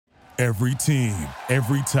Every team,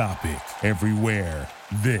 every topic, everywhere.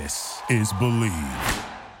 This is Believe.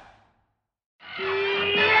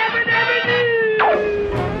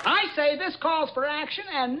 I say this calls for action,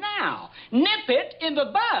 and now, nip it in the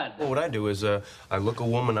bud. Well, what I do is I look a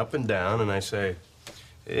woman up and down and I say,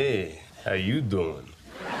 hey, how you doing?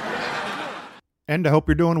 And I hope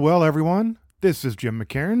you're doing well, everyone. This is Jim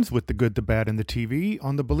McCairns with The Good, the Bad, and the TV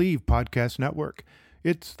on the Believe Podcast Network.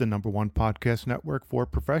 It's the #1 podcast network for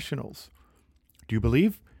professionals. Do you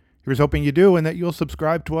believe? Here's hoping you do and that you'll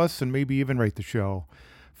subscribe to us and maybe even rate the show.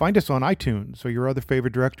 Find us on iTunes or your other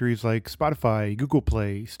favorite directories like Spotify, Google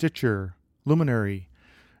Play, Stitcher, Luminary,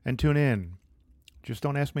 and tune in. Just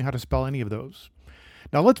don't ask me how to spell any of those.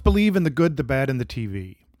 Now let's believe in the good, the bad, and the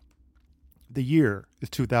TV. The year is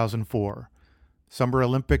 2004. Summer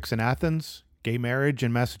Olympics in Athens, gay marriage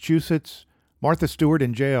in Massachusetts, Martha Stewart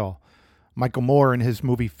in jail, Michael Moore in his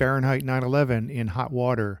movie Fahrenheit 9/11 in hot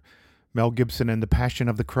water, Mel Gibson in The Passion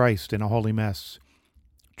of the Christ in a holy mess,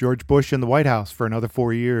 George Bush in the White House for another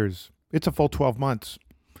 4 years. It's a full 12 months.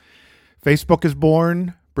 Facebook is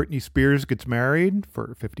born, Britney Spears gets married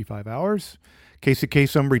for 55 hours, Casey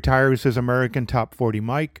Kasem retires his American Top 40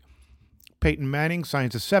 mic, Peyton Manning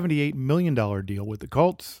signs a $78 million deal with the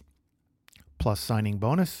Colts, plus signing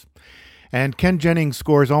bonus, and Ken Jennings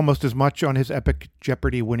scores almost as much on his epic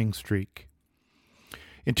Jeopardy winning streak.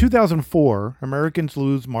 In 2004, Americans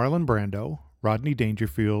lose Marlon Brando, Rodney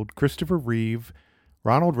Dangerfield, Christopher Reeve,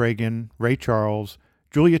 Ronald Reagan, Ray Charles,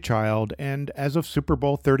 Julia Child, and as of Super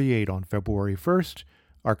Bowl 38 on February 1st,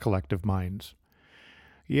 our collective minds.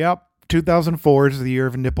 Yep, 2004 is the year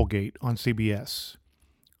of Nipplegate on CBS.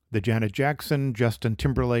 The Janet Jackson, Justin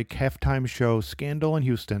Timberlake halftime show scandal in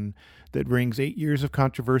Houston that wrings 8 years of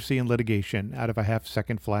controversy and litigation out of a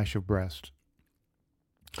half-second flash of breast.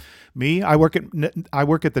 Me, I work at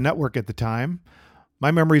the network at the time.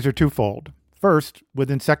 My memories are twofold. First,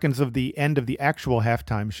 within seconds of the end of the actual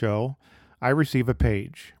halftime show, I receive a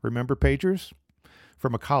page. Remember pagers?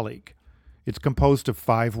 From a colleague. It's composed of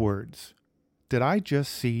 5 words. Did I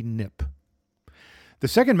just see Nip? The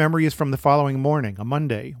second memory is from the following morning, a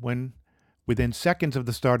Monday, when, within seconds of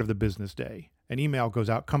the start of the business day, an email goes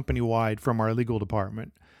out company-wide from our legal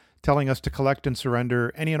department telling us to collect and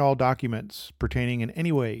surrender any and all documents pertaining in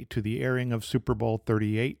any way to the airing of Super Bowl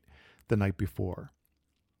 38 the night before,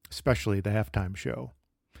 especially the halftime show.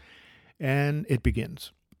 And it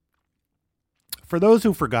begins. For those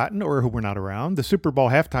who've forgotten or who were not around, the Super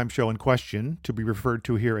Bowl halftime show in question, to be referred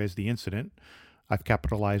to here as the incident, I've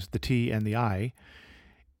capitalized the T and the I,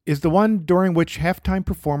 is the one during which halftime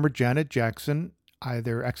performer Janet Jackson,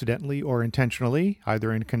 either accidentally or intentionally,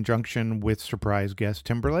 either in conjunction with surprise guest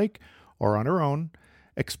Timberlake or on her own,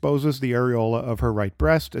 exposes the areola of her right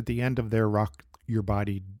breast at the end of their Rock Your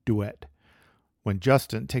Body duet, when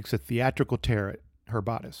Justin takes a theatrical tear at her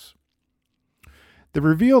bodice. The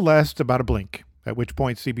reveal lasts about a blink, at which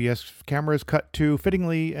point CBS cameras cut to,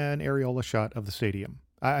 fittingly, an aerial shot of the stadium.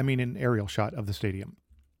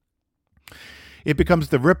 It becomes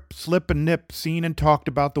the rip, slip, and nip seen and talked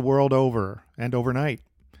about the world over and overnight.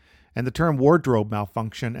 And the term wardrobe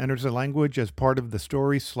malfunction enters the language as part of the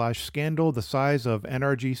story/scandal the size of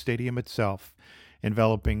NRG Stadium itself,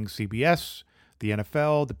 enveloping CBS, the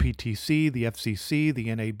NFL, the PTC, the FCC, the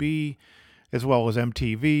NAB, as well as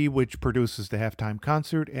MTV, which produces the halftime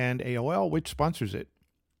concert, and AOL, which sponsors it.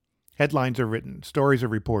 Headlines are written, stories are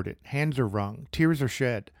reported, hands are wrung, tears are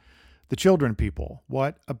shed. The children people,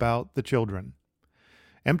 what about the children?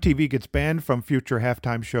 MTV gets banned from future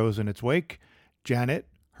halftime shows in its wake. Janet,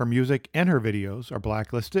 her music, and her videos are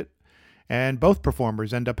blacklisted, and both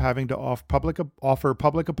performers end up having to offer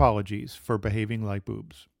public apologies for behaving like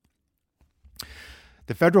boobs.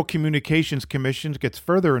 The Federal Communications Commission gets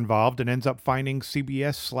further involved and ends up fining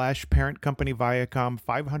CBS/parent company Viacom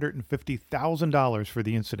 $550,000 for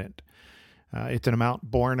the incident. It's an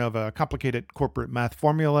amount born of a complicated corporate math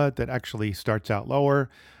formula that actually starts out lower,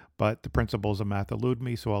 but the principles of math elude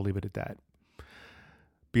me, so I'll leave it at that.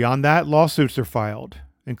 Beyond that, lawsuits are filed,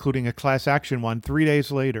 including a class action one 3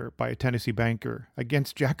 days later by a Tennessee banker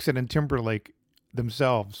against Jackson and Timberlake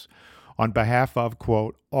themselves on behalf of,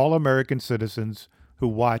 quote, all American citizens who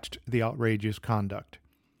watched the outrageous conduct.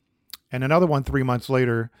 And another one 3 months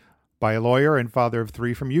later by a lawyer and father of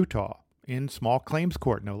 3 from Utah, in small claims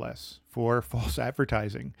court no less, for false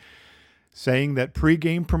advertising, saying that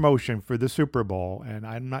pregame promotion for the Super Bowl, and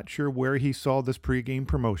I'm not sure where he saw this pregame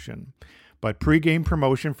promotion, but pregame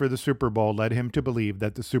promotion for the Super Bowl led him to believe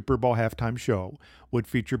that the Super Bowl halftime show would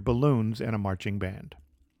feature balloons and a marching band.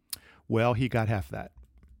 Well, he got half that.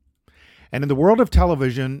 And in the world of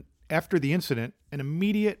television, after the incident, an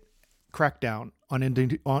immediate crackdown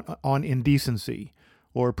on indecency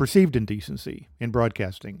or perceived indecency in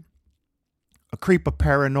broadcasting. A creep of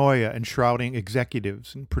paranoia enshrouding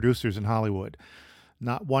executives and producers in Hollywood,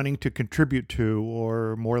 not wanting to contribute to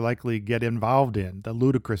or more likely get involved in the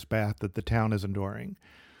ludicrous path that the town is enduring,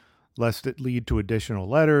 lest it lead to additional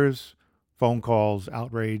letters, phone calls,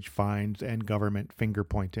 outrage, fines, and government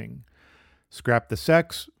finger-pointing. Scrap the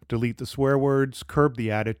sex, delete the swear words, curb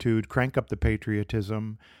the attitude, crank up the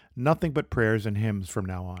patriotism. Nothing but prayers and hymns from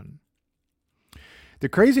now on. The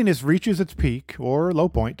craziness reaches its peak, or low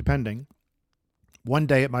point, depending, one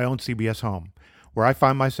day at my own CBS home, where I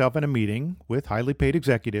find myself in a meeting with highly paid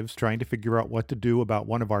executives trying to figure out what to do about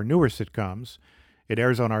one of our newer sitcoms. It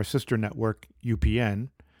airs on our sister network, UPN,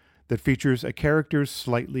 that features a character's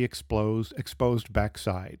slightly exposed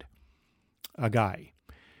backside. A guy.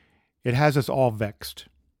 It has us all vexed.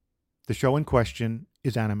 The show in question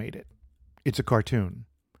is animated. It's a cartoon.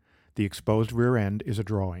 The exposed rear end is a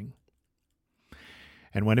drawing.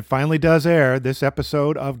 And when it finally does air, this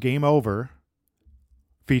episode of Game Over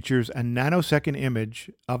features a nanosecond image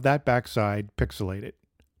of that backside pixelated,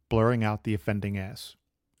 blurring out the offending ass,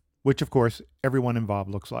 which, of course, everyone involved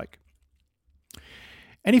looks like.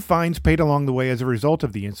 Any fines paid along the way as a result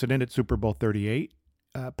of the incident at Super Bowl 38,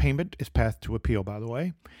 payment is path to appeal, by the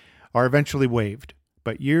way, are eventually waived,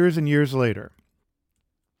 but years and years later.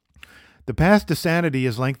 The path to sanity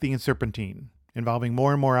is lengthy and serpentine, involving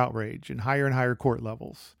more and more outrage and higher court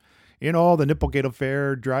levels. In all, the Nipplegate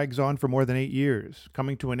affair drags on for more than 8 years,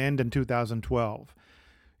 coming to an end in 2012.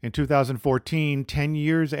 In 2014, 10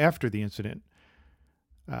 years after the incident,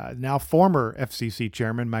 now former FCC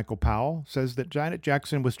chairman Michael Powell says that Janet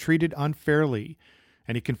Jackson was treated unfairly,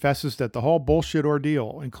 and he confesses that the whole bullshit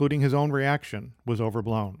ordeal, including his own reaction, was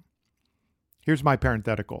overblown. Here's my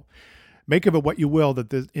parenthetical. Make of it what you will of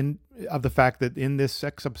the fact that in this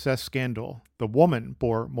sex-obsessed scandal, the woman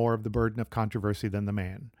bore more of the burden of controversy than the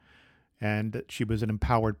man, and that she was an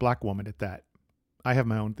empowered black woman at that. I have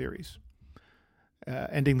my own theories.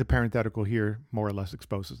 Ending the parenthetical here more or less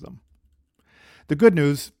exposes them. The good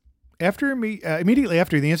news, immediately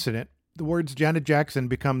after the incident, the words Janet Jackson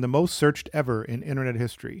become the most searched ever in internet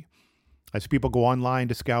history, as people go online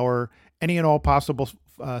to scour any and all possible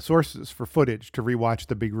sources for footage to rewatch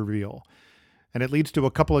the big reveal. And it leads to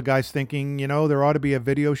a couple of guys thinking, there ought to be a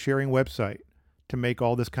video sharing website to make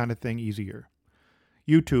all this kind of thing easier.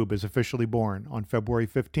 YouTube is officially born on February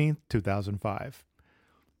 15th, 2005.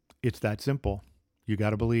 It's that simple. You got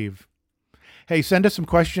to believe. Hey, send us some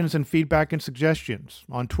questions and feedback and suggestions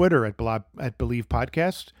on Twitter at Believe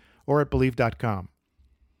Podcast or at Believe.com.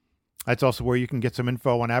 That's also where you can get some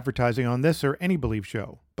info on advertising on this or any Believe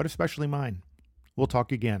show, but especially mine. We'll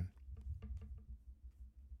talk again.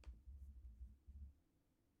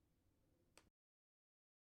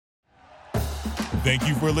 Thank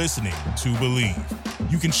you for listening to Believe.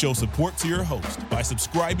 You can show support to your host by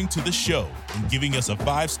subscribing to the show and giving us a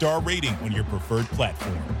 5-star rating on your preferred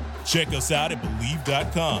platform. Check us out at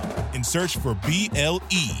Believe.com and search for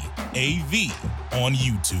BLEAV on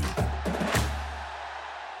YouTube.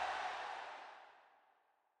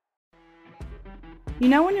 You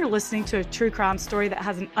know when you're listening to a true crime story that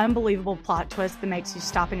has an unbelievable plot twist that makes you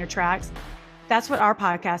stop in your tracks? That's what our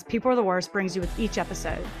podcast, People Are the Worst, brings you with each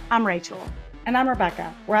episode. I'm Rachel. And I'm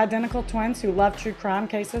Rebecca. We're identical twins who love true crime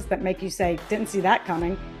cases that make you say, didn't see that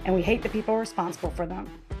coming, and we hate the people responsible for them.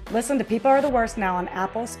 Listen to People Are the Worst now on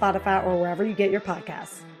Apple, Spotify, or wherever you get your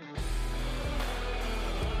podcasts.